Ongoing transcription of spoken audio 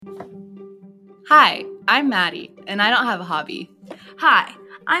Hi, I'm Maddie, and I don't have a hobby. Hi,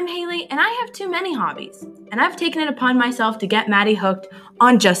 I'm Haley, and I have too many hobbies, and I've taken it upon myself to get Maddie hooked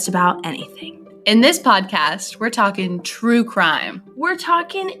on just about anything. In this podcast, we're talking true crime. We're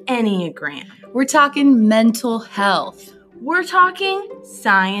talking Enneagram. We're talking mental health. We're talking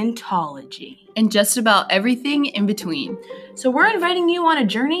Scientology. And just about everything in between. So we're inviting you on a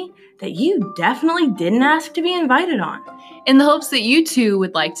journey that you definitely didn't ask to be invited on. In the hopes that you too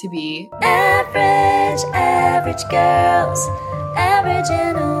would like to be average girls, average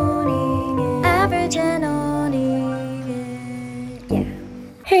and owning it, average and owning it, yeah.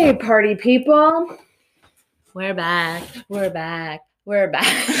 Hey, party people. We're back.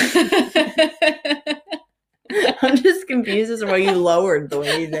 I'm just confused as to why you lowered the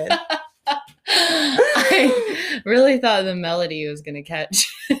way you did. I really thought the melody was going to catch.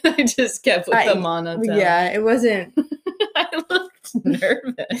 I just kept with the monotone. Yeah, it wasn't. I looked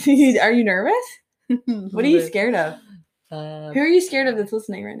nervous. Are you nervous? What are you scared of? Who are you scared of that's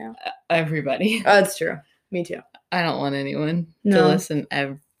listening right now? Everybody. Oh, that's true. Me too. I don't want anyone to listen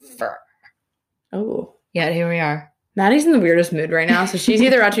ever. Oh. Yeah, here we are. Maddie's in the weirdest mood right now, so she's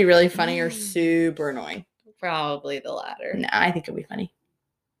either about to be really funny or super annoying. Probably the latter. No, I think it'll be funny.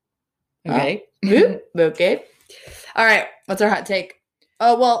 Okay. Okay. All right. What's our hot take?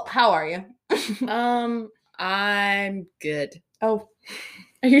 Oh, well, how are you? I'm good. Oh,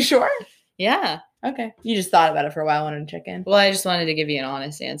 are you sure? Yeah. Okay. You just thought about it for a while, wanted to check in. Well, I just wanted to give you an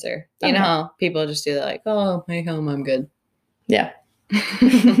honest answer. You know how people just do that, like, oh, hey, home, I'm good. Yeah.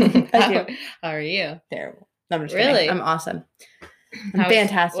 How are you? Terrible. No, I'm just really? kidding. I'm awesome. I'm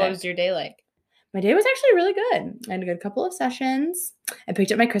fantastic. What was your day like? My day was actually really good. I had a good couple of sessions. I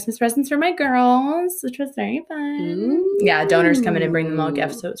picked up my Christmas presents for my girls, which was very fun. Ooh. Yeah, donors come in and bring them all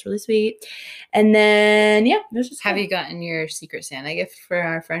gifts, so it's really sweet. And then, yeah, it was just Have cool. you gotten your Secret Santa gift for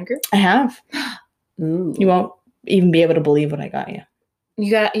our friend group? I have. Ooh. You won't even be able to believe what I got you.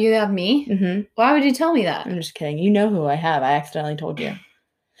 You have me? Mm-hmm. Why would you tell me that? I'm just kidding. You know who I have. I accidentally told you.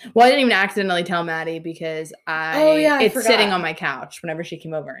 Well, I didn't even accidentally tell Maddie because I it's forgot. sitting on my couch whenever she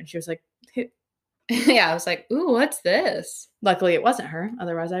came over, and she was like, Yeah, I was like, ooh, what's this? Luckily, it wasn't her.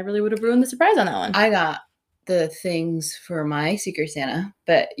 Otherwise, I really would have ruined the surprise on that one. I got the things for my Secret Santa,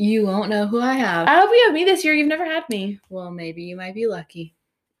 but you won't know who I have. I hope you have me this year. You've never had me. Well, maybe you might be lucky.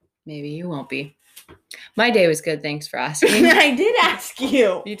 Maybe you won't be. My day was good. Thanks for asking. I did ask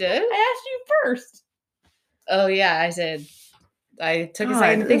you. You did? I asked you first. Oh, yeah, I said. I took a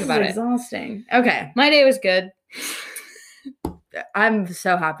second to think about it. Exhausting. Okay. My day was good. I'm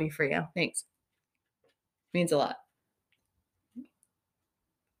so happy for you. Thanks. Means a lot.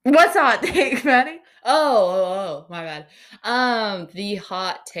 What's hot take, Maddie? Oh, my bad. The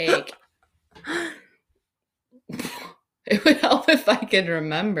hot take. It would help if I could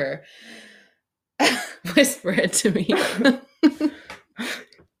remember. Whisper it to me. Can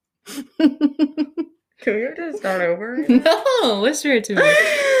we just start over? No, whisper it to me.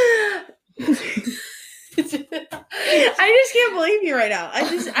 I just can't believe you right now. I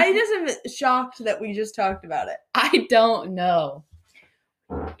just am shocked that we just talked about it. I don't know.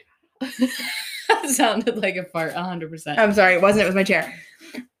 That sounded like a fart, 100%. I'm sorry, it wasn't. It was my chair.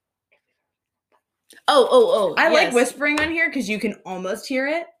 Oh. I like whispering on here because you can almost hear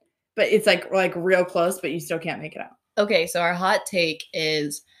it, but it's like real close, but you still can't make it out. Okay, so our hot take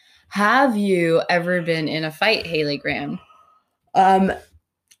is, have you ever been in a fight, Haley Graham?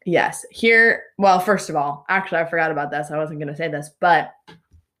 Yes. Well, first of all, actually, I forgot about this. I wasn't going to say this, but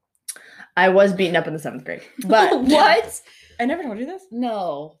I was beaten up in the 7th grade. But what? I never told you this?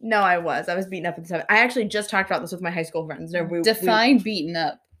 No. No, I was beaten up in the 7th. I actually just talked about this with my high school friends. Define beaten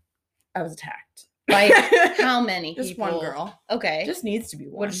up. I was attacked. By how many Just people? one girl. Okay. Just needs to be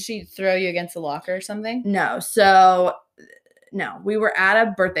one. What, did she throw you against the locker or something? No. So, no. We were at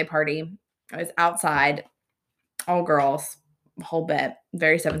a birthday party. I was outside. All girls. Whole bit.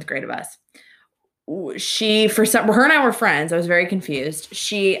 Very 7th grade of us. Her and I were friends. I was very confused.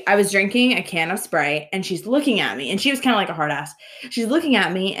 I was drinking a can of Sprite and she's looking at me, and she was kind of like a hard ass. She's looking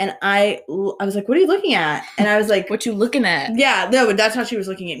at me and I was like, what are you looking at? And I was like, what you looking at? Yeah, no, but that's how she was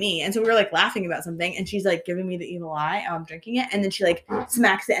looking at me. And so we were like laughing about something, and she's like giving me the evil eye. I'm drinking it. And then she like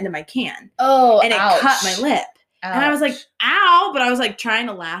smacks the end of my can. Oh, and it cut my lip. Ouch. And I was like, ow, but I was like trying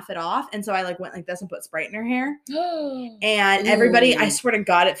to laugh it off. And so I like went like this and put Sprite in her hair. And everybody, I swear to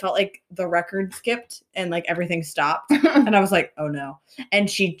God, it felt like the record skipped and like everything stopped. And I was like, oh no.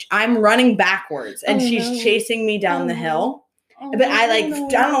 And I'm running backwards and she's chasing me down the hill. But I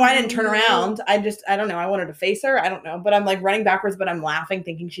don't know why I didn't turn around. I don't know. I wanted to face her. I don't know. But I'm like running backwards, but I'm laughing,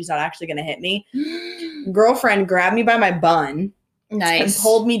 thinking she's not actually going to hit me. Girlfriend grabbed me by my bun and Nice.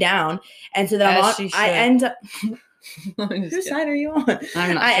 pulled me down. And so then As she I should. end up. I'm just Whose kidding. side are you on?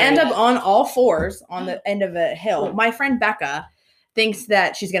 I'm not I sure end yet. up on all fours on the end of a hill. My friend Becca thinks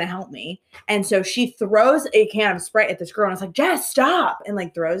that she's gonna help me, and so she throws a can of Sprite at this girl, and I was like, "Jess, stop!" and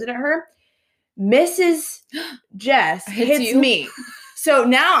like throws it at her. Mrs. Jess Hits hits you? me. So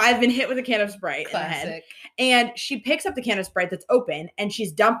now I've been hit with a can of Sprite in the head. Classic. And she picks up the can of Sprite that's open and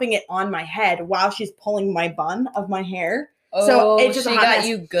she's dumping it on my head while she's pulling my bun of my hair. So it's just she a hot got mess.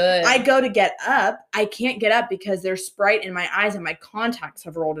 you good. I go to get up. I can't get up because there's Sprite in my eyes and my contacts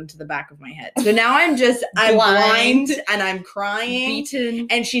have rolled into the back of my head. So now I'm blind and I'm crying. beaten.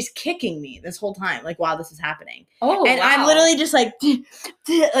 And she's kicking me this whole time, like while this is happening. Oh, And I'm wow. literally just like,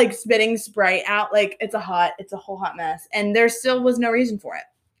 like spitting Sprite out. Like it's a whole hot mess. And there still was no reason for it.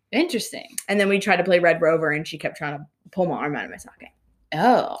 Interesting. And then we tried to play Red Rover and she kept trying to pull my arm out of my socket.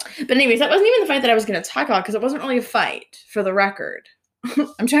 Oh, But anyways, that wasn't even the fight that I was going to talk about because it wasn't really a fight, for the record.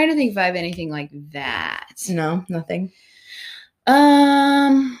 I'm trying to think if I have anything like that. No, nothing.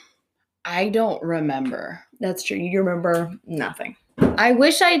 I don't remember. That's true. You remember nothing. I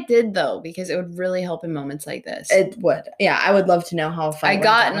wish I did though, because it would really help in moments like this. It would. Yeah, I would love to know how a fight I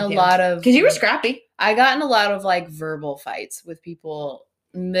got in a lot of because you were scrappy. I got in a lot of like verbal fights with people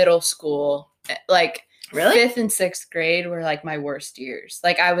middle school, like Really? 5th and 6th grade were like my worst years.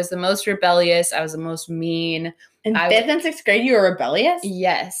 Like I was the most rebellious. I was the most mean. In I 5th and 6th grade, you were rebellious?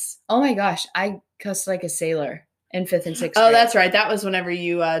 Yes. Oh my gosh. I cussed like a sailor in 5th and 6th Oh, grade. that's right. That was whenever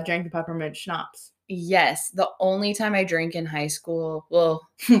you drank the peppermint schnapps. Yes. The only time I drank in high school. Well,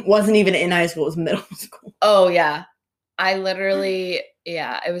 Wasn't even in high school. It was middle school. oh yeah. I literally,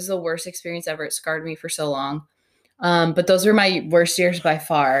 yeah, it was the worst experience ever. It scarred me for so long. But those were my worst years by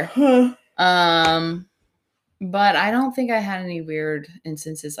far. But I don't think I had any weird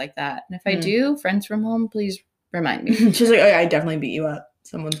instances like that. And if I do, friends from home, please remind me. She's like, oh, yeah, I definitely beat you up.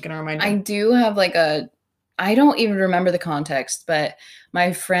 Someone's going to remind I you. do have like I don't even remember the context, but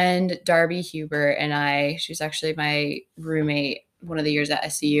my friend Darby Huber and she's actually my roommate one of the years at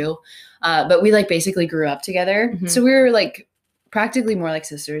SCU. But we like basically grew up together. Mhm. So we were like practically more like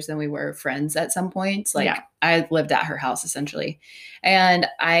sisters than we were friends at some points. Like Yeah. I lived at her house essentially. And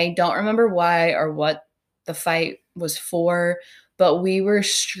I don't remember why or what the fight was for, but we were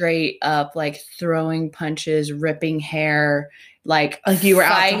straight up like throwing punches, ripping hair, like you were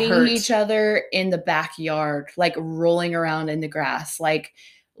out to fighting hurt. each other in the backyard, like rolling around in the grass, like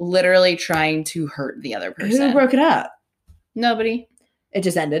literally trying to hurt the other person. Who broke it up? Nobody. It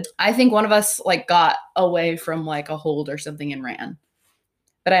just ended. I think one of us like got away from like a hold or something and ran,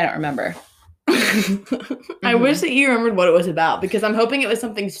 but I don't remember. I wish that you remembered what it was about because I'm hoping it was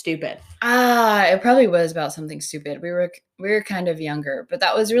something stupid. It probably was about something stupid. We were kind of younger, but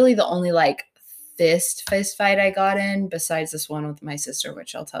that was really the only like fist fight I got in besides this one with my sister,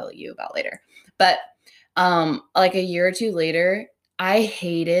 which I'll tell you about later. But like a year or two later, I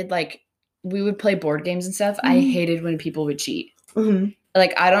hated like we would play board games and stuff. I hated when people would cheat.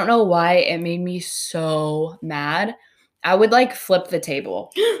 Like I don't know why it made me so mad. I would like flip the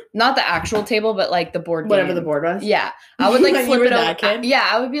table, not the actual table, but like the board game. Whatever the board was. Yeah, I would like You flip were it that over. kid? Yeah,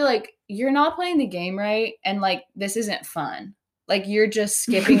 I would be like, "You're not playing the game right, and like this isn't fun. Like you're just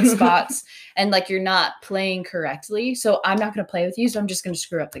skipping spots, and like you're not playing correctly. So I'm not gonna play with you. So I'm just gonna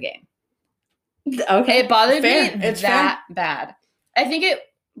screw up the game." Okay. It bothered Fair. me It's that bad. I think it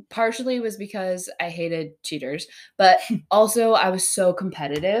partially was because I hated cheaters, but also I was so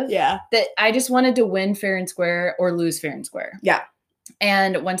competitive Yeah. that I just wanted to win fair and square or lose fair and square. Yeah.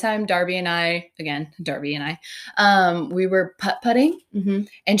 And one time Darby and I, we were putt-putting Mm-hmm.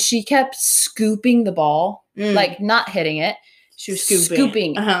 and she kept scooping the ball, like not hitting it. She was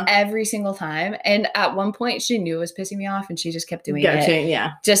scooping Uh-huh. every single time. And at one point she knew it was pissing me off and she just kept doing Gotcha. it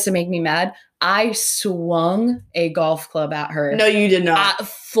Yeah. just to make me mad. I swung a golf club at her. No, you did not. At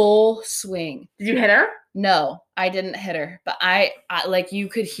full swing. Did you hit her? No, I didn't hit her, but I like you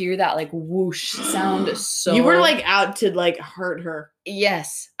could hear that like whoosh sound. So You were like out to like hurt her.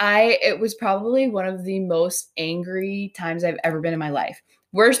 yes, it was probably one of the most angry times I've ever been in my life.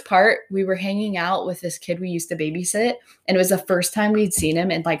 Worst part, we were hanging out with this kid we used to babysit, and it was the first time we'd seen him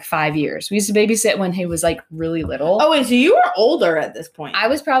in like 5 years. We used to babysit when he was like really little. Oh wait, so you were older at this point. I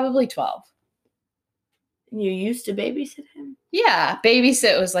was probably 12. You used to babysit him? Yeah,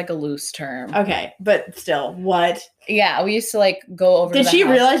 babysit was like a loose term. Okay, but still, what? Yeah, we used to like go over. Did to the she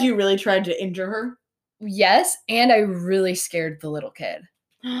house. realize you really tried to injure her? Yes, and I really scared the little kid.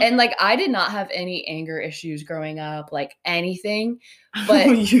 And like I did not have any anger issues growing up, like anything. But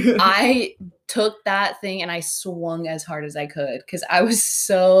I took that thing and I swung as hard as I could because I was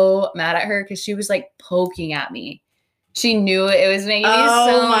so mad at her because she was like poking at me. She knew it was making me Oh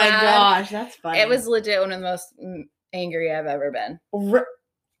so my mad. gosh, that's funny. It was legit one of the most angry I've ever been.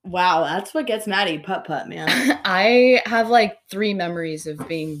 Wow, that's what gets Maddie putt, man. I have like 3 memories of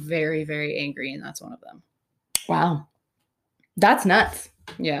being very, very angry, and that's one of them. Wow. That's nuts.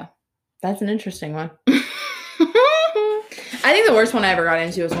 Yeah. That's an interesting one. I think the worst one I ever got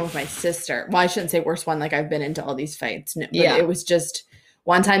into was one with my sister. Well, I shouldn't say worst one, like I've been into all these fights. No, but Yeah. it was just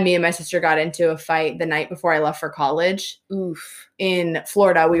one time me and my sister got into a fight the night before I left for college. Oof. In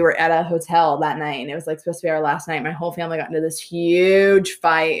Florida. We were at a hotel that night, and it was like supposed to be our last night. My whole family got into this huge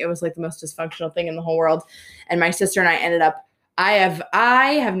fight. It was like the most dysfunctional thing in the whole world. And my sister and I ended up, I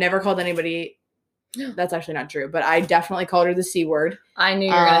have never called anybody, that's actually not true, but I definitely called her the C word. I knew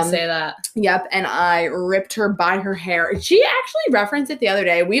you were going to say that. Yep. And I ripped her by her hair. She actually referenced it the other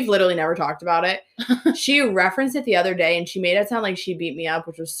day. We've literally never talked about it. She referenced it the other day, and she made it sound like she beat me up,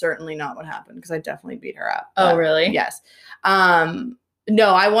 which was certainly not what happened, because I definitely beat her up. Oh, But really? yes.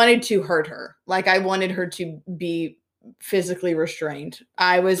 No, I wanted to hurt her. Like, I wanted her to be physically restrained.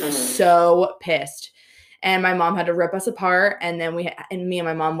 I was so pissed. And my mom had to rip us apart, and then me and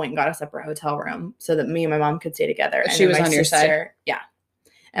my mom went and got a separate hotel room so that me and my mom could stay together. And She then was my on your side? sister- Yeah.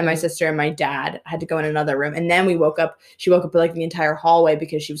 And my sister and my dad had to go in another room. And then we woke up. She woke up like the entire hallway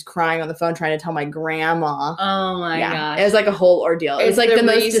because she was crying on the phone trying to tell my grandma. Oh my gosh. It was like a whole ordeal. It was Is like the the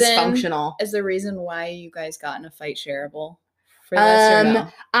most reason- dysfunctional. Is the reason why you guys got in a fight shareable for this or no?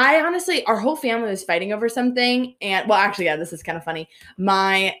 I honestly, our whole family was fighting over something, and well, actually, yeah, this is kind of funny.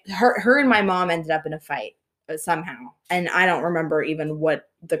 Her and my mom ended up in a fight somehow, and I don't remember even what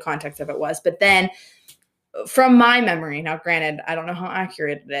the context of it was. But then, from my memory, now granted, I don't know how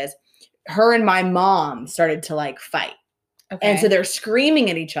accurate it is, her and my mom started to like fight, Okay. and so they're screaming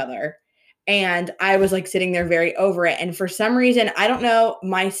at each other. And I was like sitting there very over it. And for some reason, I don't know,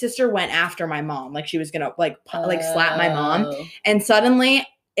 my sister went after my mom. Like she was going to like slap my mom. Oh. And suddenly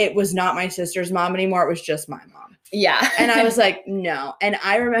it was not my sister's mom anymore. It was just my mom. Yeah. And I was like, no. And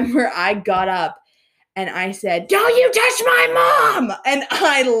I remember I got up and I said, "Don't you touch my mom!" And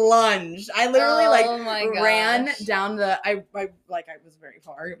I lunged. I literally Oh my ran gosh. down I was very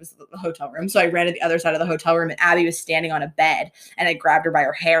far. It was the hotel room. So I ran to the other side of the hotel room, and Abby was standing on a bed, and I grabbed her by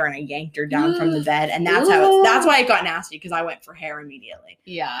her hair and I yanked her down from the bed. And that's why it got nasty, because I went for hair immediately.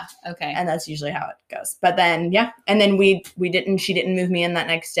 Yeah. Okay. And that's usually how it goes. But then and then she didn't move me in that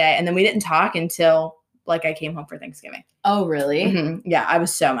next day. And then we didn't talk until like I came home for Thanksgiving. Oh, really? Mhm. Yeah, I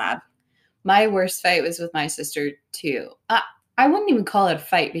was so mad. My worst fight was with my sister too. I wouldn't even call it a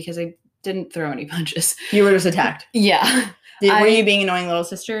fight because I didn't throw any punches. You were just attacked. Yeah. Were you being annoying little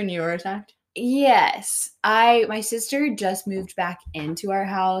sister and you were attacked? Yes. My sister just moved back into our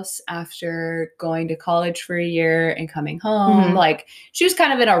house after going to college for a year and coming home. Mhm. Like she was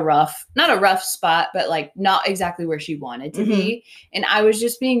kind of in not a rough spot, but like not exactly where she wanted to be. And I was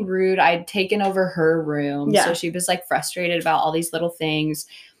just being rude. I'd taken over her room. Yeah. So she was like frustrated about all these little things.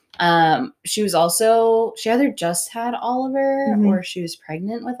 She either just had Oliver Mhm. or she was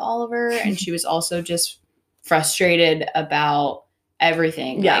pregnant with Oliver, and she was also just frustrated about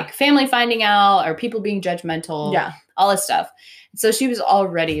everything. Yeah. Like family finding out or people being judgmental. Yeah. All this stuff. So she was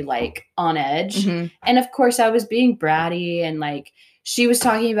already like on edge. Mhm. And of course I was being bratty, and like she was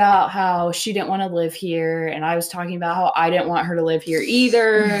talking about how she didn't want to live here, and I was talking about how I didn't want her to live here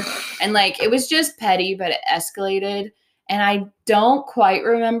either. And like it was just petty, but it escalated. And I don't quite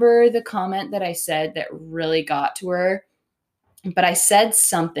remember the comment that I said that really got to her, but I said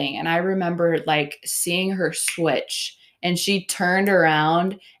something, and I remember like seeing her switch, and she turned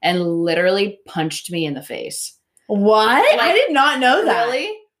around and literally punched me in the face. What? I Like, did not know that.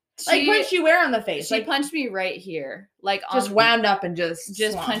 Really? Like punched you where on the face? She Like punched me right here, like just on, wound up and just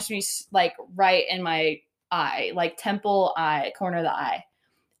swung. punched me like right in my eye, like temple eye, corner of the eye.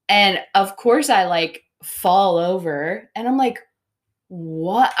 And of course I like fall over, and I'm like,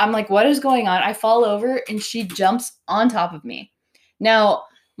 what? I'm like, what is going on? I fall over and she jumps on top of me. Now,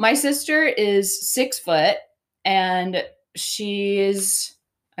 my sister is 6 foot, and she's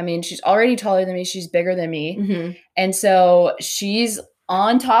already taller than me. She's bigger than me. Mhm. And so she's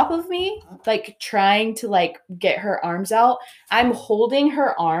on top of me, like trying to like get her arms out. I'm holding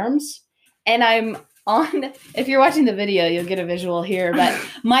her arms, and I'm on, if you're watching the video, you'll get a visual here, but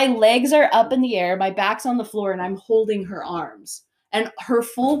my legs are up in the air, my back's on the floor, and I'm holding her arms. And her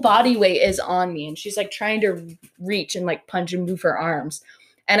full body weight is on me, and she's like trying to reach and like punch and move her arms.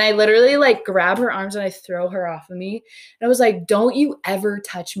 And I literally like grab her arms and I throw her off of me. And I was like, "Don't you ever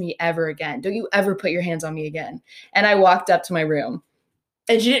touch me ever again. Don't you ever put your hands on me again." And I walked up to my room.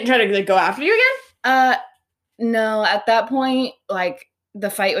 And she didn't try to like, go after you again? No, at that point, like the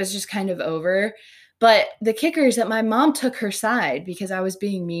fight was just kind of over. But the kicker is that my mom took her side because I was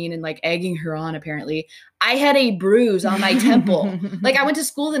being mean and like egging her on, apparently. I had a bruise on my temple. Like I went to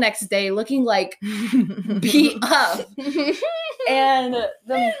school the next day looking like beat up. And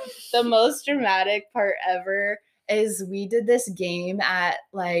the most dramatic part ever is we did this game at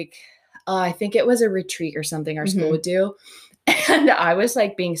like, I think it was a retreat or something our school would do. And I was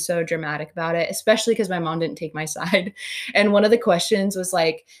like being so dramatic about it, especially because my mom didn't take my side. And one of the questions was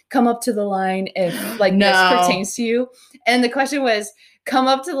like, come up to the line if like this pertains to you. And the question was, come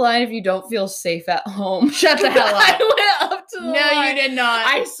up to the line if you don't feel safe at home. Shut the hell up. I went up to the line. No, you did not.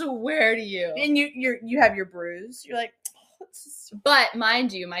 I swear to you. And you have your bruise. You're like, but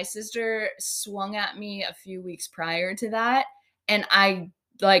mind you, my sister swung at me a few weeks prior to that, and I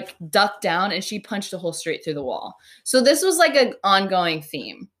like ducked down and she punched a hole straight through the wall. So this was like an ongoing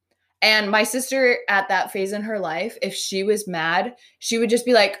theme. And my sister at that phase in her life, if she was mad, she would just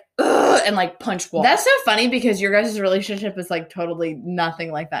be like, ugh, and like punch walls. That's so funny because your guys' relationship is like totally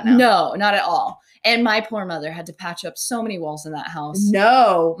nothing like that now. No, not at all. And my poor mother had to patch up so many walls in that house.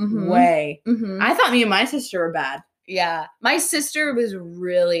 No way. I I thought me and my sister were bad. Yeah. My sister was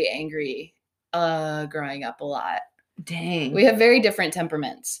really angry growing up a lot. Dang. We have very different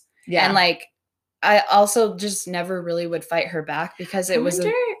temperaments. Yeah. And like, I also just never really would fight her back because it was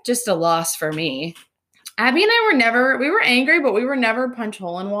just a loss for me. Abby and I we were angry, but we were never punch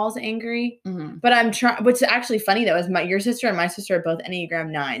hole in walls angry. But I'm trying, what's actually funny though is your sister and my sister are both Enneagram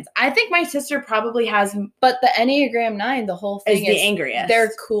 9s. I think my sister probably has. But the Enneagram 9, the whole thing is the angriest.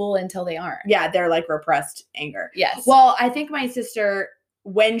 They're cool until they aren't. Yeah, they're like repressed anger. Yes. Well, I think my sister,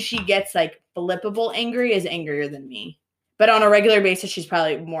 when she gets like flippable angry, is angrier than me. But on a regular basis, she's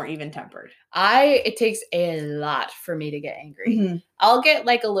probably more even-tempered. It takes a lot for me to get angry. I'll get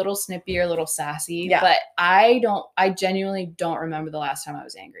like a little snippy or a little sassy, but I genuinely don't remember the last time I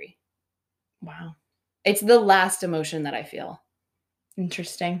was angry. Wow. It's the last emotion that I feel.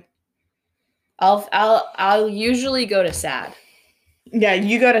 Interesting. I'll usually go to sad. Yeah,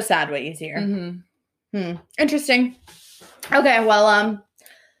 you go to sad way easier. Interesting. Okay, well,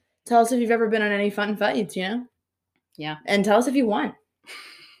 tell us if you've ever been on any fun fights, you know? Yeah. And tell us if you won.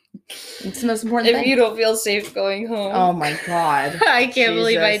 It's the most important thing. If you don't feel safe going home. Oh my God. I can't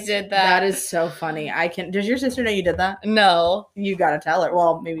believe I did that. That is so funny. Does your sister know you did that? No. You got to tell her.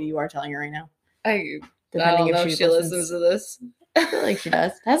 Well, maybe you are telling her right now. I don't know if she listens to this. I feel like she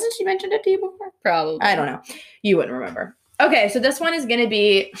does. Hasn't she mentioned it to you before? Probably. I don't know. You wouldn't remember. Okay, so this one is going to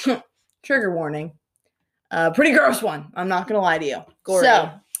be trigger warning. Pretty gross one. I'm not going to lie to you. Gory.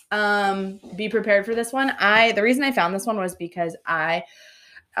 So, be prepared for this one. The reason I found this one was because I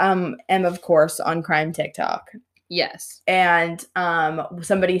am of course on crime TikTok. Yes. And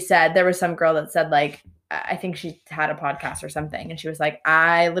somebody said, there was some girl that said like, I think she had a podcast or something, and she was like,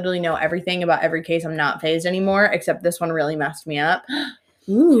 I literally know everything about every case. I'm not fazed anymore, except this one really messed me up.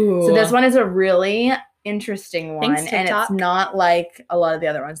 Ooh. So this one is a really interesting one. Thanks, and TikTok. it's not like a lot of the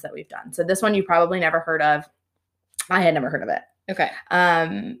other ones that we've done. So this one you probably never heard of. I had never heard of it. Okay.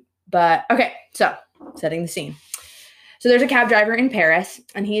 But okay, so setting the scene. So there's a cab driver in Paris,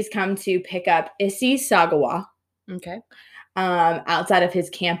 and he's come to pick up Issy Sagawa. Okay. Outside of his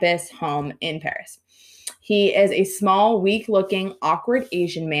campus home in Paris. He is a small, weak-looking, awkward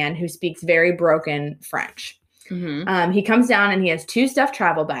Asian man who speaks very broken French. He comes down and he has 2 stuffed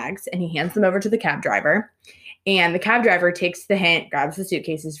travel bags, and he hands them over to the cab driver. And the cab driver takes the hint, grabs the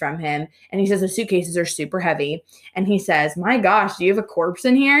suitcases from him, and he says the suitcases are super heavy. And he says, my gosh, do you have a corpse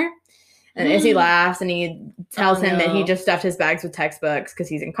in here? And Issy laughs, and he tells him that he just stuffed his bags with textbooks because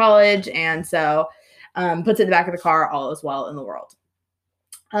he's in college. And so puts it in the back of the car, all is well in the world.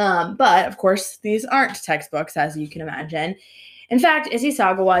 But, of course, these aren't textbooks, as you can imagine. In fact, Issy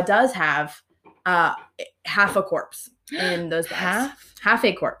Sagawa does have half a corpse in those bags. Half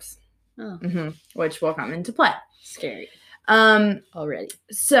a corpse. Oh. Which will come into play. Scary. Already.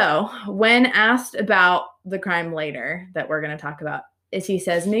 So, when asked about the crime later that we're going to talk about, Issy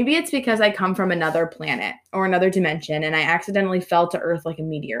says, maybe it's because I come from another planet or another dimension, and I accidentally fell to Earth like a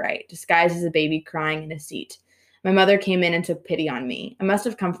meteorite, disguised as a baby crying in a seat. My mother came in and took pity on me. I must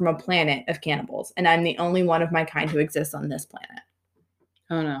have come from a planet of cannibals, and I'm the only one of my kind who exists on this planet.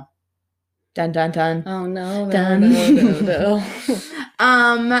 Oh, no. Dun, dun, dun. Oh, no. Dun.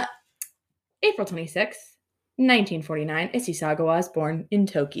 No. April 26th, 1949, Issy Sagawa was born in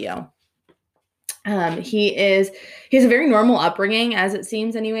Tokyo. He has a very normal upbringing, as it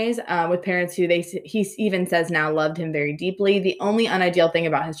seems, anyways, with parents who he even says now loved him very deeply. The only unideal thing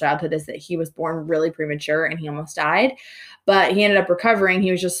about his childhood is that he was born really premature and he almost died, but he ended up recovering.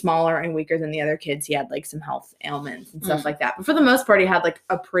 He was just smaller and weaker than the other kids. He had like some health ailments and stuff like that, but for the most part, he had like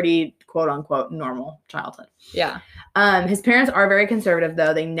a pretty quote unquote normal childhood. Yeah. His parents are very conservative,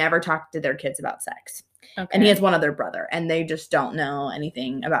 though. They never talk to their kids about sex. Okay. And he has one other brother, and they just don't know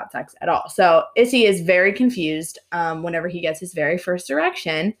anything about sex at all. So Issy is very confused whenever he gets his very first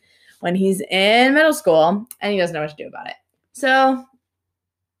erection when he's in middle school, and he doesn't know what to do about it. So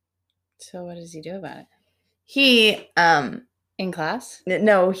what does he do about it? He in class?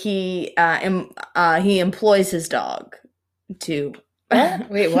 No, he employs his dog to. What?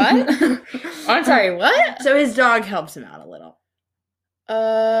 Wait, what? I'm sorry, what? So his dog helps him out a little.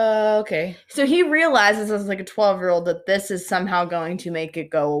 Okay. So he realizes as like a 12-year-old that this is somehow going to make it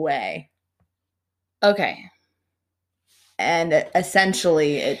go away. Okay. And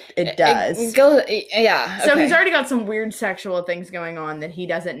essentially it does. Yeah. So okay. he's already got some weird sexual things going on that he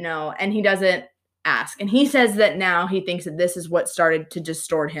doesn't know, and he doesn't ask. And he says that now he thinks that this is what started to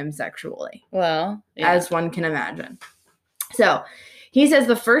distort him sexually. Well, yeah. As one can imagine. So he says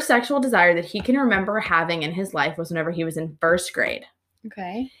the first sexual desire that he can remember having in his life was whenever he was in first grade.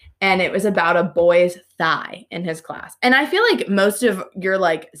 Okay. And it was about a boy's thigh in his class. And I feel like most of your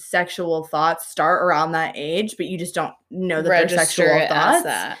like sexual thoughts start around that age, but you just don't know that they're sexual thoughts.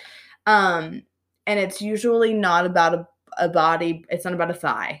 That. And it's usually not about a body. It's not about a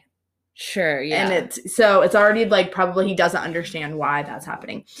thigh. Sure. Yeah. And it's already like probably he doesn't understand why that's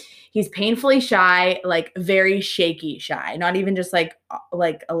happening. He's painfully shy, like very shaky shy, not even just like a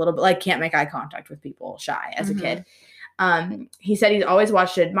little bit, like can't make eye contact with people shy as a kid. He said he's always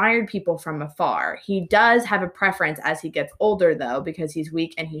watched and admired people from afar. He does have a preference as he gets older, though, because he's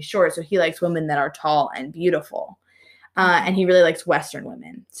weak and he's short. So he likes women that are tall and beautiful. And he really likes Western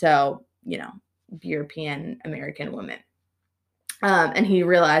women. So, European American women. And he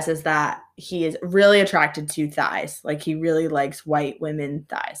realizes that he is really attracted to thighs. Like he really likes white women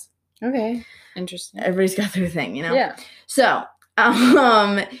thighs. Okay. Interesting. Everybody's got their thing, Yeah. So,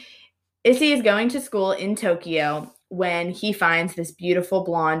 Issy is going to school in Tokyo when he finds this beautiful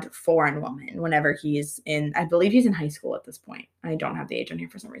blonde foreign woman whenever I believe he's in high school at this point. I don't have the age on here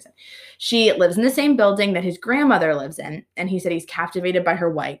for some reason. She lives in the same building that his grandmother lives in, and he said he's captivated by her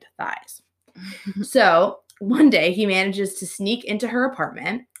white thighs. So one day he manages to sneak into her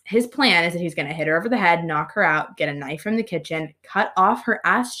apartment. His plan is that he's going to hit her over the head, knock her out, get a knife from the kitchen, cut off her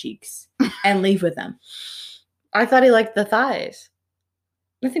ass cheeks, and leave with them. I thought he liked the thighs.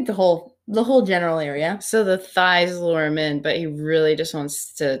 I think the whole general area. So the thighs lure him in, but he really just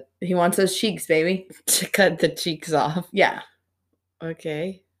wants those cheeks, baby. To cut the cheeks off. Yeah.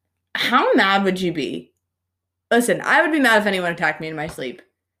 Okay. How mad would you be? Listen, I would be mad if anyone attacked me in my sleep.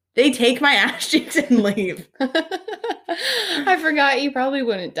 They take my ass cheeks and leave. I forgot you probably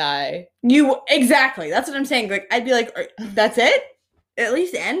wouldn't die. Exactly. That's what I'm saying. Like, I'd be like, that's it? At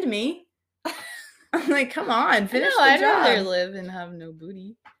least end me. I'm like, come on, finish the job. I'd rather live and have no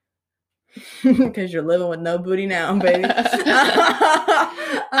booty. Because you're living with no booty now, baby.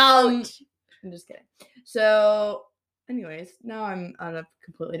 I'm just kidding. So, anyways, now I'm on a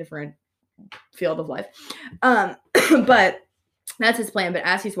completely different field of life. But that's his plan. But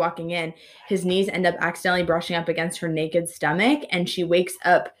as he's walking in, his knees end up accidentally brushing up against her naked stomach, and she wakes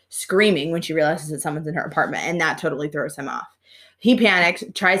up screaming when she realizes that someone's in her apartment, and that totally throws him off. He panics,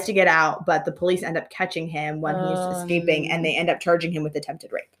 tries to get out, but the police end up catching him when he's escaping, and they end up charging him with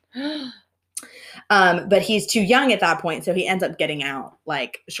attempted rape. But he's too young at that point, so he ends up getting out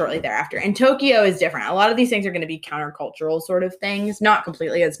like shortly thereafter. And Tokyo is different. A lot of these things are going to be countercultural sort of things. Not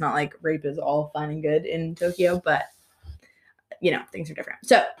completely. It's not like rape is all fun and good in Tokyo, but things are different.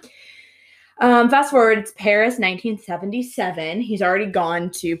 So fast forward, it's Paris, 1977. He's already gone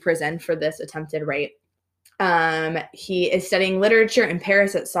to prison for this attempted rape. He is studying literature in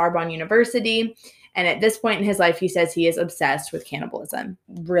Paris at Sorbonne University. And at this point in his life, he says he is obsessed with cannibalism,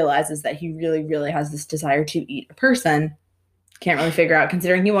 realizes that he really, really has this desire to eat a person. Can't really figure out,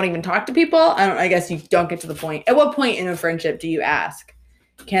 considering he won't even talk to people. I guess you don't get to the point. At what point in a friendship do you ask,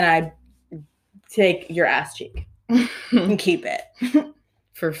 can I take your ass cheek and keep it?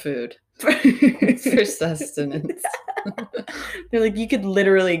 For food. For sustenance. They're like, you could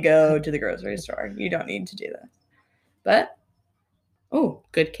literally go to the grocery store. You don't need to do this. But,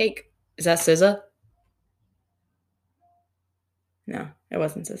 good cake. Is that SZA? No, it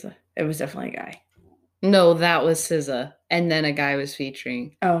wasn't SZA. It was definitely a guy. No, that was SZA. And then a guy was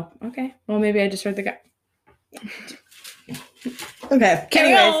featuring. Oh, okay. Well, maybe I just heard the guy. Okay.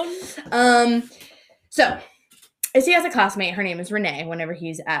 Carry Anyways, so Izzy has a classmate. Her name is Renee. Whenever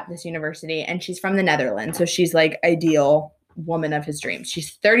he's at this university, and she's from the Netherlands, so she's like ideal woman of his dreams.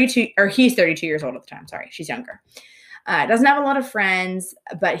 She's 32, or he's 32 years old at the time. Sorry, she's younger. Doesn't have a lot of friends,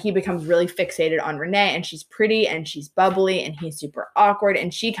 but he becomes really fixated on Renee, and she's pretty and she's bubbly and he's super awkward,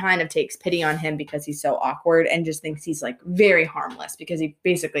 and she kind of takes pity on him because he's so awkward and just thinks he's like very harmless, because he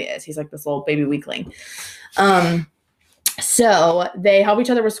basically is. He's like this little baby weakling. So they help each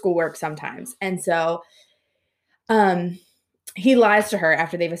other with schoolwork sometimes. And so he lies to her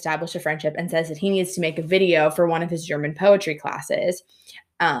after they've established a friendship and says that he needs to make a video for one of his German poetry classes.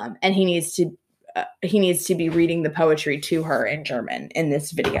 And he needs to be reading the poetry to her in German in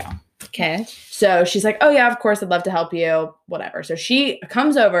this video. Okay. So she's like, oh yeah, of course, I'd love to help you, whatever. So she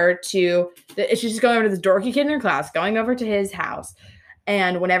comes over she's just going over to this dorky kid in her class, going over to his house.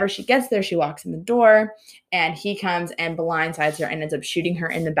 And whenever she gets there, she walks in the door, and he comes and blindsides her and ends up shooting her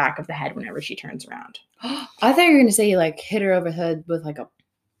in the back of the head whenever she turns around. I thought you were going to say he like hit her over the head with like a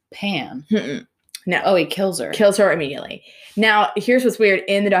pan. No. Oh, he kills her. Kills her immediately. Now, here's what's weird.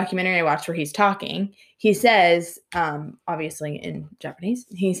 In the documentary I watched where he's talking, he says, obviously in Japanese,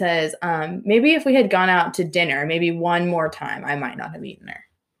 he says, maybe if we had gone out to dinner, maybe one more time, I might not have eaten her.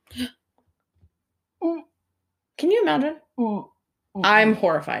 Can you imagine? I'm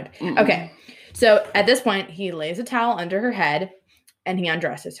horrified. Okay. So at this point, he lays a towel under her head and he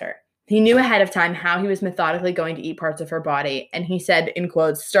undresses her. He knew ahead of time how he was methodically going to eat parts of her body. And he said, in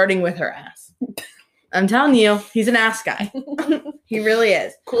quotes, starting with her ass. I'm telling you, he's an ass guy. He really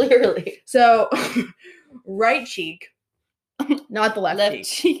is. Clearly. So right cheek, not the left cheek.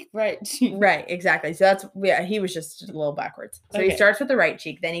 cheek, right cheek. Right, exactly. So he was just a little backwards. So he starts with the right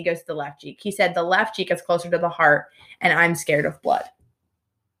cheek, then he goes to the left cheek. He said the left cheek is closer to the heart, and I'm scared of blood.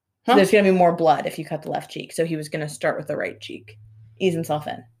 So there's going to be more blood if you cut the left cheek. So he was going to start with the right cheek. Ease himself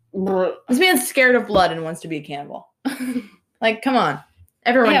in. This man's scared of blood and wants to be a cannibal. Like, come on.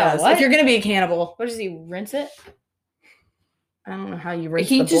 Everyone does. What? If you're going to be a cannibal. What does he rinse it? I don't know how you rinse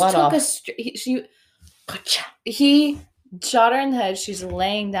the blood off. He shot her in the head. She's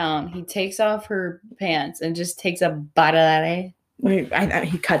laying down. He takes off her pants and just takes a bite of that.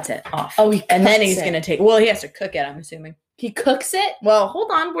 He cuts it off. Oh, and then he's going to take... Well, he has to cook it, I'm assuming. He cooks it? Well, hold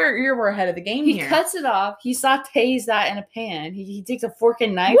on. We're ahead of the game here. He cuts it off. He sautés that in a pan. He takes a fork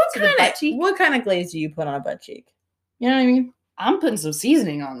and knife to the butt cheek. What kind of glaze do you put on a butt cheek? You know what I mean? I'm putting some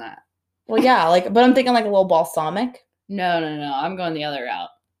seasoning on that. Well, yeah, but I'm thinking like a little balsamic. No. I'm going the other route.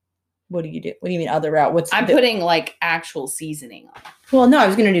 What do you do? What do you mean other route? I'm putting like actual seasoning on it. Well, no, I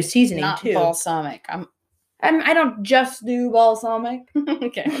was going to do seasoning not too. Balsamic. I don't just do balsamic.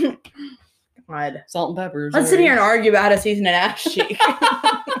 Okay. God. Salt and pepper. Let's sit here and argue about how to season an ass cheek. What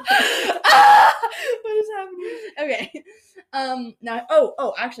is happening? Okay. Now,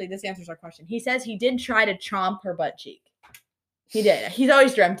 actually, this answers our question. He says he did try to chomp her butt cheek. He did. He's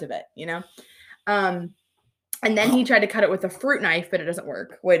always dreamt of it, you know? And then he tried to cut it with a fruit knife, but it doesn't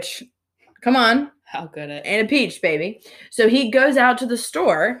work, which, come on. How good it. And a peach, baby. So he goes out to the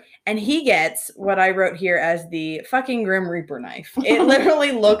store and he gets what I wrote here as the fucking Grim Reaper knife. It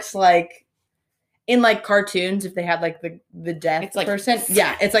literally looks like in like cartoons, if they had like the death person.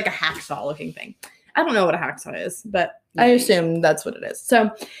 Yeah, it's like a hacksaw looking thing. I don't know what a hacksaw is, but I assume that's what it is. So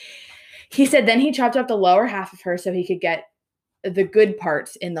he said then he chopped up the lower half of her so he could get the good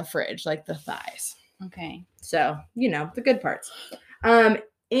parts in the fridge, like the thighs. Okay. So, the good parts.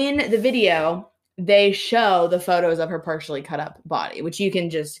 In the video, they show the photos of her partially cut up body, which you can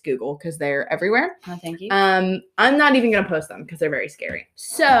just Google because they're everywhere. Oh, thank you. I'm not even going to post them because they're very scary.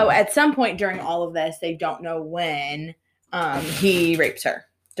 So at some point during all of this, they don't know when he rapes her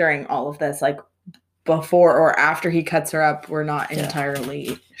during all of this, like before or after he cuts her up. We're not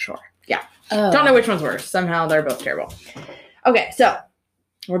entirely sure. Yeah. Don't know which one's worse. Somehow they're both terrible. Okay, so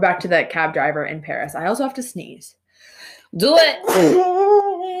we're back to the cab driver in Paris. I also have to sneeze. Do it.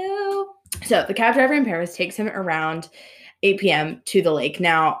 So the cab driver in Paris takes him around 8 p.m. to the lake.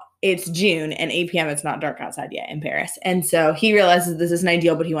 Now, it's June, and 8 p.m. it's not dark outside yet in Paris. And so he realizes this isn't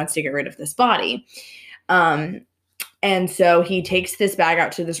ideal, but he wants to get rid of this body. And so he takes this bag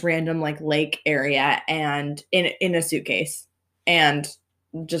out to this random lake area and in a suitcase and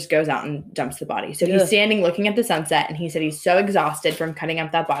just goes out and dumps the body. So he's standing looking at the sunset, and he said he's so exhausted from cutting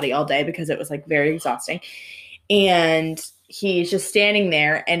up that body all day because it was very exhausting. And he's just standing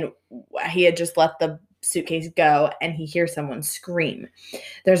there, and he had just let the suitcase go, and he hears someone scream.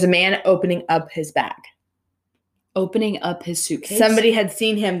 There's a man opening up his bag. Opening up his suitcase? Somebody had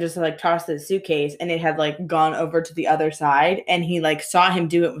seen him just toss the suitcase, and it had gone over to the other side, and he saw him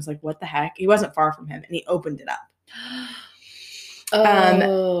do it and was like, what the heck? He wasn't far from him, and he opened it up.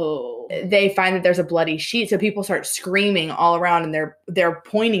 Oh. They find that there's a bloody sheet, so people start screaming all around, and they're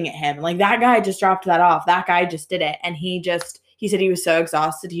pointing at him like, that guy just dropped that off. That guy just did it, and he said he was so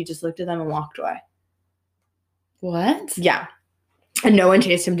exhausted, he just looked at them and walked away. What? Yeah, and no one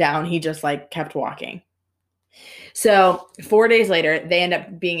chased him down. He just like kept walking. So 4 days later, they end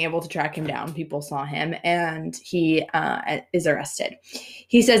up being able to track him down. People saw him, and he is arrested.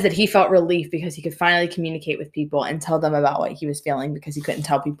 He says that he felt relief because he could finally communicate with people and tell them about what he was feeling, because he couldn't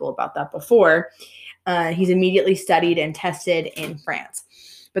tell people about that before. He's immediately studied and tested in France.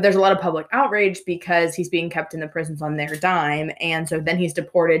 But there's a lot of public outrage because he's being kept in the prisons on their dime, and so then he's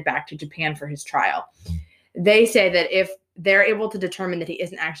deported back to Japan for his trial. They say that if they're able to determine that he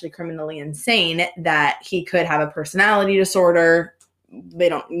isn't actually criminally insane, that he could have a personality disorder. They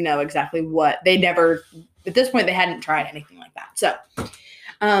don't know exactly what. They never, at this point, they hadn't tried anything like that. So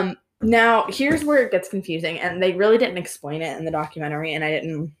now here's where it gets confusing, and they really didn't explain it in the documentary, and I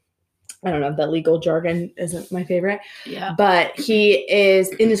don't know, that legal jargon isn't my favorite. Yeah. But he is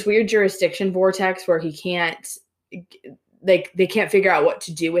in this weird jurisdiction vortex where he can't, they can't figure out what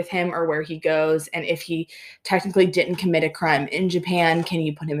to do with him or where he goes. And if he technically didn't commit a crime in Japan, can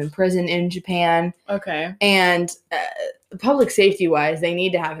you put him in prison in Japan? Okay. And public safety wise, they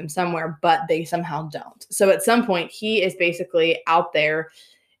need to have him somewhere, but they somehow don't. So at some point, he is basically out there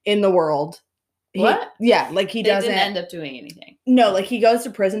in the world. What? Like he doesn't didn't end up doing anything. No, like he goes to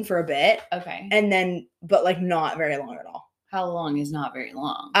prison for a bit. Okay. And then, but like not very long at all. How long is not very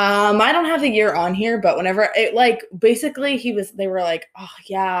long? I don't have the year on here, but whenever it, like, basically they were like, oh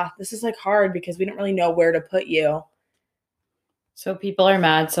yeah, this is like hard because we don't really know where to put you. So people are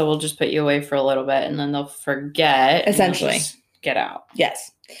mad, so we'll just put you away for a little bit, and then they'll forget. Essentially. And just get out.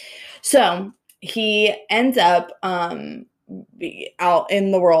 Yes. So he ends up out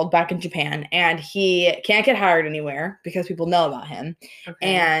in the world back in Japan, and he can't get hired anywhere because people know about him. Okay.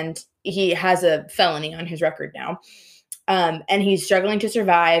 And he has a felony on his record now. And he's struggling to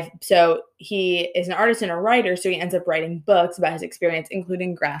survive. So he is an artist and a writer. So he ends up writing books about his experience,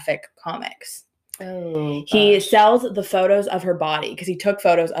 including graphic comics. Oh, he sells the photos of her body because he took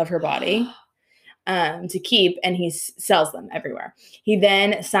photos of her body to keep, and he sells them everywhere. He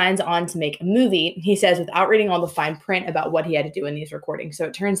then signs on to make a movie, he says, without reading all the fine print about what he had to do in these recordings. So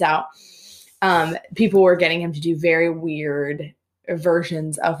it turns out people were getting him to do very weird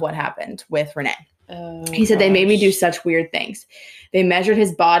versions of what happened with Renee. Oh, he said, they made me do such weird things. They measured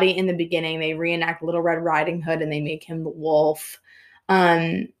his body in the beginning. They reenact Little Red Riding Hood, and they make him the wolf.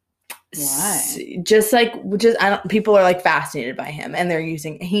 Why? People are like fascinated by him, and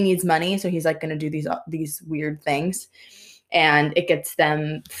he needs money. So he's like going to do these weird things, and it gets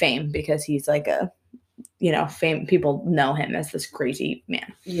them fame because he's like fame. People know him as this crazy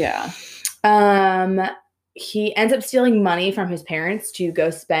man. Yeah. He ends up stealing money from his parents to go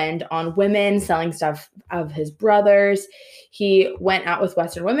spend on women, selling stuff of his brothers. He went out with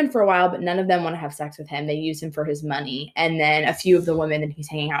Western women for a while, but none of them want to have sex with him. They use him for his money. And then a few of the women that he's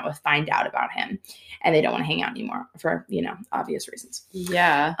hanging out with find out about him, and they don't want to hang out anymore for, obvious reasons.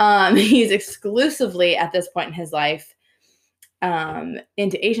 Yeah. He's exclusively at this point in his life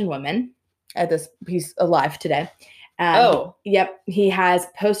into Asian women. He's alive today. Yep. He has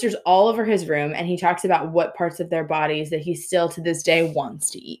posters all over his room, and he talks about what parts of their bodies that he still to this day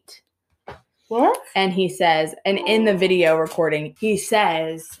wants to eat. What? And he says, and in the video recording, he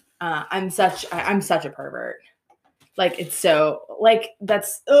says, I'm such a pervert. Like, it's so, like,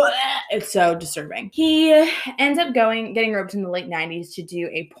 it's so disturbing. He ends up getting roped in the late 90s to do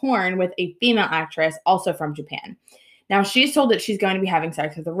a porn with a female actress, also from Japan. Now, she's told that she's going to be having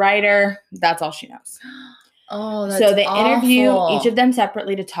sex with a writer. That's all she knows. Oh, that's so they awful. interview each of them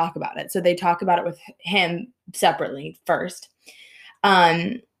separately to talk about it. So they talk about it with him separately first.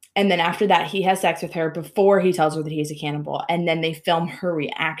 And then after that, he has sex with her before he tells her that he's a cannibal. And then they film her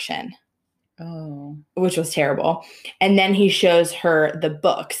reaction. Oh. Which was terrible. And then he shows her the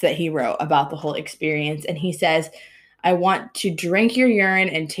books that he wrote about the whole experience. And he says, I want to drink your urine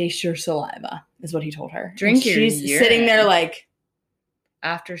and taste your saliva, is what he told her. Drink your urine? She's sitting there like,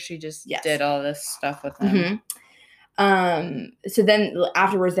 after she just Yes. did all this stuff with him. Mm-hmm. So then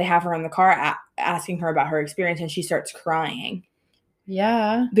afterwards, they have her in the car asking her about her experience, and she starts crying.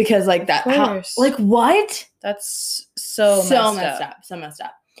 Yeah. Because like that, like what? That's so messed up. So messed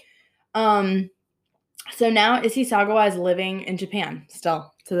up. So now Issey Sagawa is living in Japan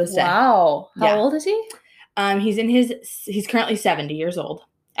still to this day. Wow. How old is he? He's currently 70 years old.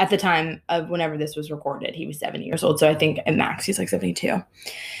 At the time of whenever this was recorded, he was 70 years old. So I think at max, he's like 72.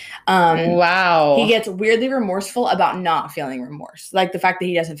 Wow. He gets weirdly remorseful about not feeling remorse. Like the fact that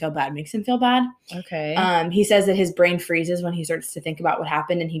he doesn't feel bad makes him feel bad. Okay. He says that his brain freezes when he starts to think about what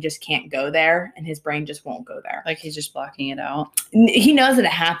happened and he just can't go there and his brain just won't go there. Like he's just blocking it out. He knows that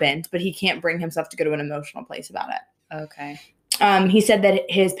it happened, but he can't bring himself to go to an emotional place about it. Okay. He said that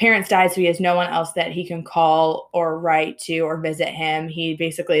his parents died, so he has no one else that he can call or write to or visit him. He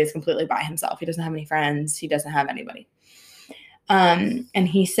basically is completely by himself. He doesn't have any friends. He doesn't have anybody. And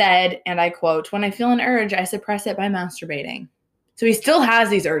he said, and I quote, "When I feel an urge, I suppress it by masturbating." So he still has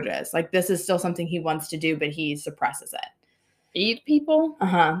these urges. Like this is still something he wants to do, but he suppresses it. Eat people?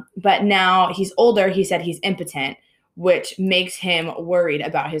 But now he's older. He said he's impotent, which makes him worried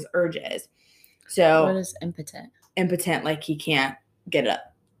about his urges. So What is impotent? Impotent, like he can't get it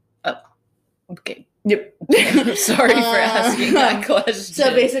up. Okay. Yep. Sorry for asking that question.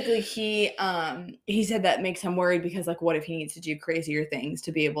 So basically he said that makes him worried because like what if he needs to do crazier things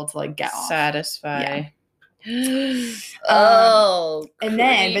to be able to like get off? Satisfy. Yeah. Oh. And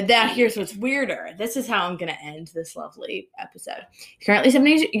then, but creepy. here's what's weirder. This is how I'm going to end this lovely episode. He's currently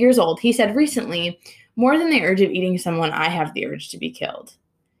 70 years old. He said recently, "More than the urge of eating someone, I have the urge to be killed."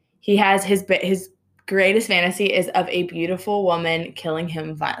 He has his greatest fantasy is of a beautiful woman killing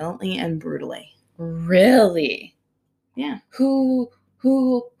him violently and brutally. Really? Yeah. Who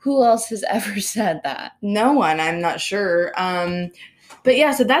else has ever said that? No one, I'm not sure. But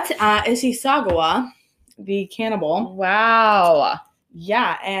yeah, so that's Isisagawa, the cannibal. Wow.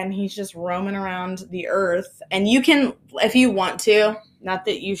 Yeah, and he's just roaming around the earth. And you can, if you want to, not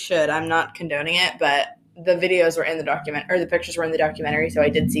that you should, I'm not condoning it, but the videos were in the the pictures were in the documentary, so I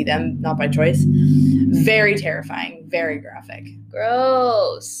did see them, not by choice. Very terrifying, very graphic.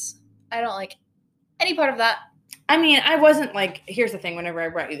 Gross. I don't like any part of that. I mean, I wasn't like, here's the thing, whenever I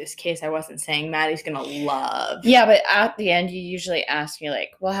brought you this case, I wasn't saying Maddie's gonna love. Yeah, but at the end, you usually ask me,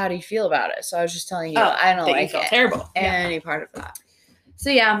 like, well, how do you feel about it? So I was just telling you, I don't that like you felt it. terrible. Any part of that. So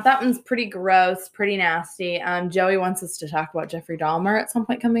yeah, that one's pretty gross, pretty nasty. Joey wants us to talk about Jeffrey Dahmer at some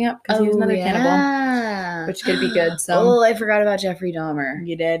point coming up because he's another cannibal, which could be good. So Oh, I forgot about Jeffrey Dahmer.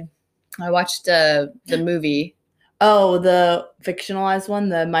 you did. I watched the movie. Oh, the fictionalized one,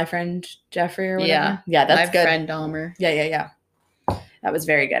 the My Friend Jeffrey or whatever. Yeah, that's My good. Friend Dahmer. Yeah. That was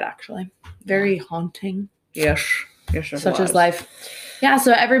very good, actually. Very haunting. Yes. Such as life. Yeah,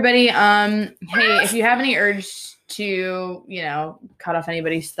 so everybody, hey, if you have any urge to, cut off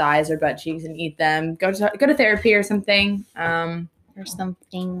anybody's thighs or butt cheeks and eat them, go to therapy or something. Or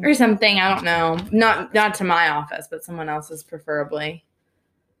something. I don't know. Not to my office, but someone else's preferably.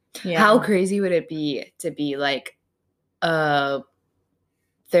 Yeah. How crazy would it be to be like a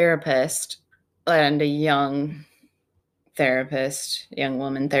therapist and a young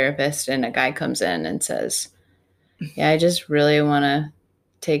woman therapist, and a guy comes in and says, "Yeah, I just really want to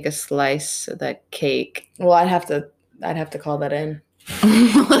take a slice of that cake." Well, I'd have to call that in.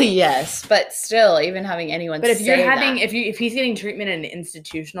 Well, yes, but still, even having anyone. But if say you're having, that, if he's getting treatment in an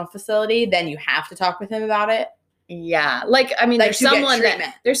institutional facility, then you have to talk with him about it. yeah, like I mean, Like, there's to get someone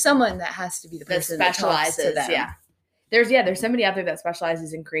treatment. there's someone that has to be the That person that talks to specializes. them. Yeah. There's somebody out there that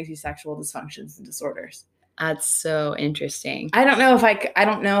specializes in crazy sexual dysfunctions and disorders. That's so interesting. I don't know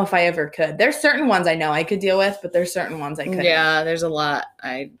if I ever could. There's certain ones I know I could deal with, but there's certain ones I couldn't. Yeah, there's a lot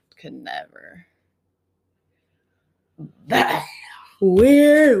I could never.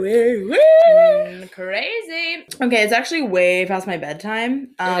 Weird. Crazy. Okay, it's actually way past my bedtime.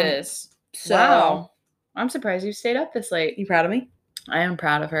 It is. So, Wow. I'm surprised you stayed up this late. You proud of me? I am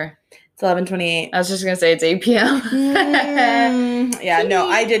proud of her. It's 11:28. I was just going to say it's 8 p.m. Yeah, no,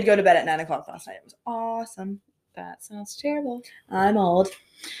 I did go to bed at 9 o'clock last night. It was awesome. That sounds terrible. I'm old.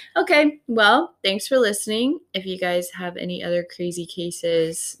 Okay, well, thanks for listening. If you guys have any other crazy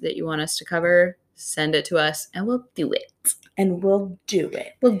cases that you want us to cover, send it to us and we'll do it. And we'll do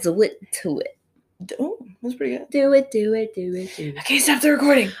it. We'll do it to it. Oh, that's pretty good. Do it. Okay, stop the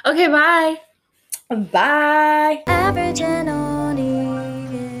recording. Okay, bye. Bye. Average and only.